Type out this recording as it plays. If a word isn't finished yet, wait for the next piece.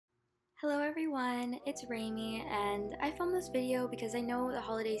Hello everyone, it's Raimi, and I filmed this video because I know the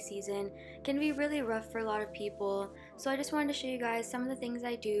holiday season can be really rough for a lot of people, so I just wanted to show you guys some of the things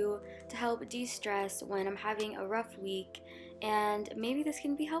I do to help de-stress when I'm having a rough week, and maybe this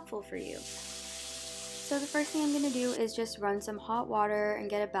can be helpful for you. So the first thing I'm going to do is just run some hot water and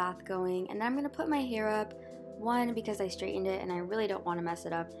get a bath going, and then I'm going to put my hair up, one, because I straightened it and I really don't want to mess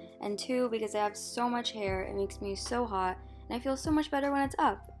it up, and two, because I have so much hair, it makes me so hot, and I feel so much better when it's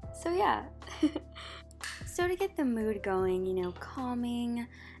up. So yeah. So to get the mood going, calming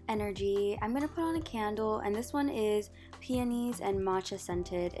energy, I'm going to put on a candle, and this one is peonies and matcha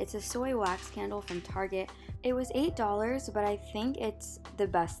scented. It's a soy wax candle from Target. It was $8, but I think it's the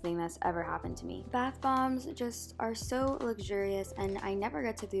best thing that's ever happened to me. Bath bombs just are so luxurious, and I never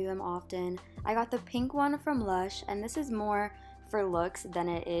get to do them often. I got the pink one from Lush, and this is more for looks than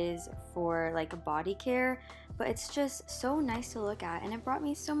it is for like body care, but it's just so nice to look at, and it brought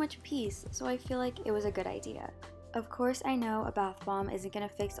me so much peace, so I feel like it was a good idea. Of course, I know a bath bomb isn't gonna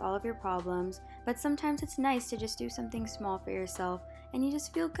fix all of your problems, but sometimes it's nice to just do something small for yourself and you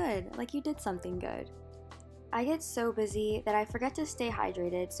just feel good, like you did something good. I get so busy that I forget to stay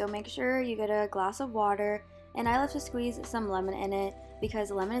hydrated, so make sure you get a glass of water, and I love to squeeze some lemon in it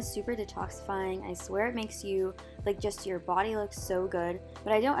because lemon is super detoxifying. I swear it makes you, just your body look so good,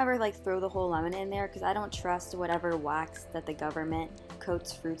 but I don't ever throw the whole lemon in there because I don't trust whatever wax that the government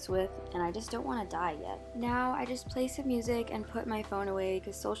coats fruits with, and I just don't want to die yet. Now I just play some music and put my phone away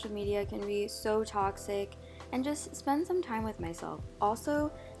because social media can be so toxic, and just spend some time with myself.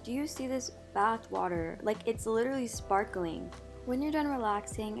 Also, do you see this bath water? It's literally sparkling. When you're done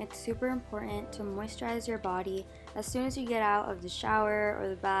relaxing, it's super important to moisturize your body as soon as you get out of the shower or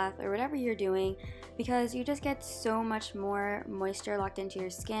the bath or whatever you're doing, because you just get so much more moisture locked into your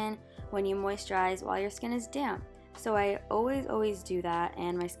skin when you moisturize while your skin is damp. So I always do that,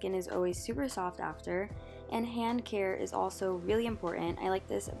 and my skin is always super soft after. And hand care is also really important. I like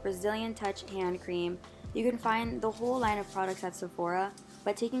this Brazilian Touch hand cream. You can find the whole line of products at Sephora,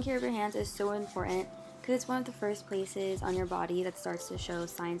 but taking care of your hands is so important because it's one of the first places on your body that starts to show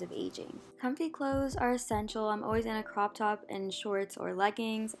signs of aging. Comfy clothes are essential. I'm always in a crop top and shorts or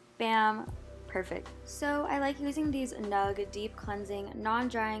leggings. Bam! Perfect. So I like using these Nug Deep Cleansing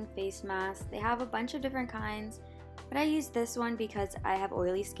Non-Drying Face Masks. They have a bunch of different kinds, but I use this one because I have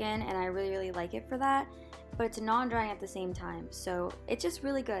oily skin and I really like it for that, but it's non-drying at the same time, so it's just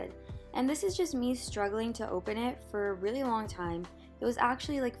really good. And this is just me struggling to open it for a really long time. It was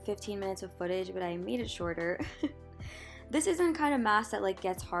actually 15 minutes of footage, but I made it shorter. This isn't kind of mask that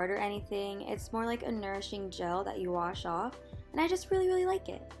gets hard or anything. It's more like a nourishing gel that you wash off, and I just really like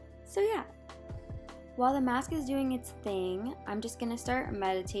it. So yeah. While the mask is doing its thing, I'm just gonna start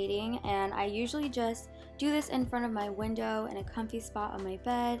meditating, and I usually just do this in front of my window in a comfy spot on my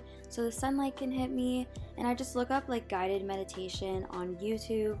bed so the sunlight can hit me, and I just look up guided meditation on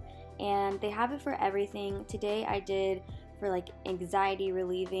YouTube, and they have it for everything. Today I did for anxiety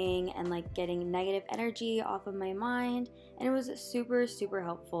relieving and getting negative energy off of my mind, and it was super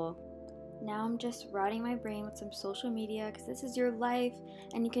helpful. Now I'm just rotting my brain with some social media because this is your life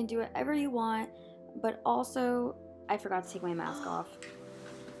and you can do whatever you want, but also I forgot to take my mask off.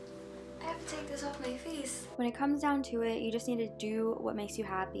 I have to take this off my face. When it comes down to it, you just need to do what makes you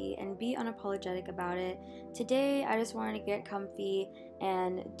happy and be unapologetic about it. Today, I just wanted to get comfy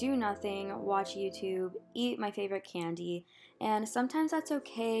and do nothing, watch YouTube, eat my favorite candy, and sometimes that's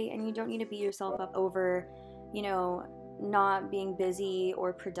okay, and you don't need to beat yourself up over, not being busy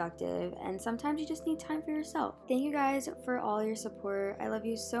or productive, and sometimes you just need time for yourself. Thank you guys for all your support. I love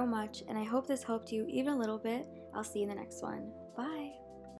you so much, and I hope this helped you even a little bit. I'll see you in the next one. Bye!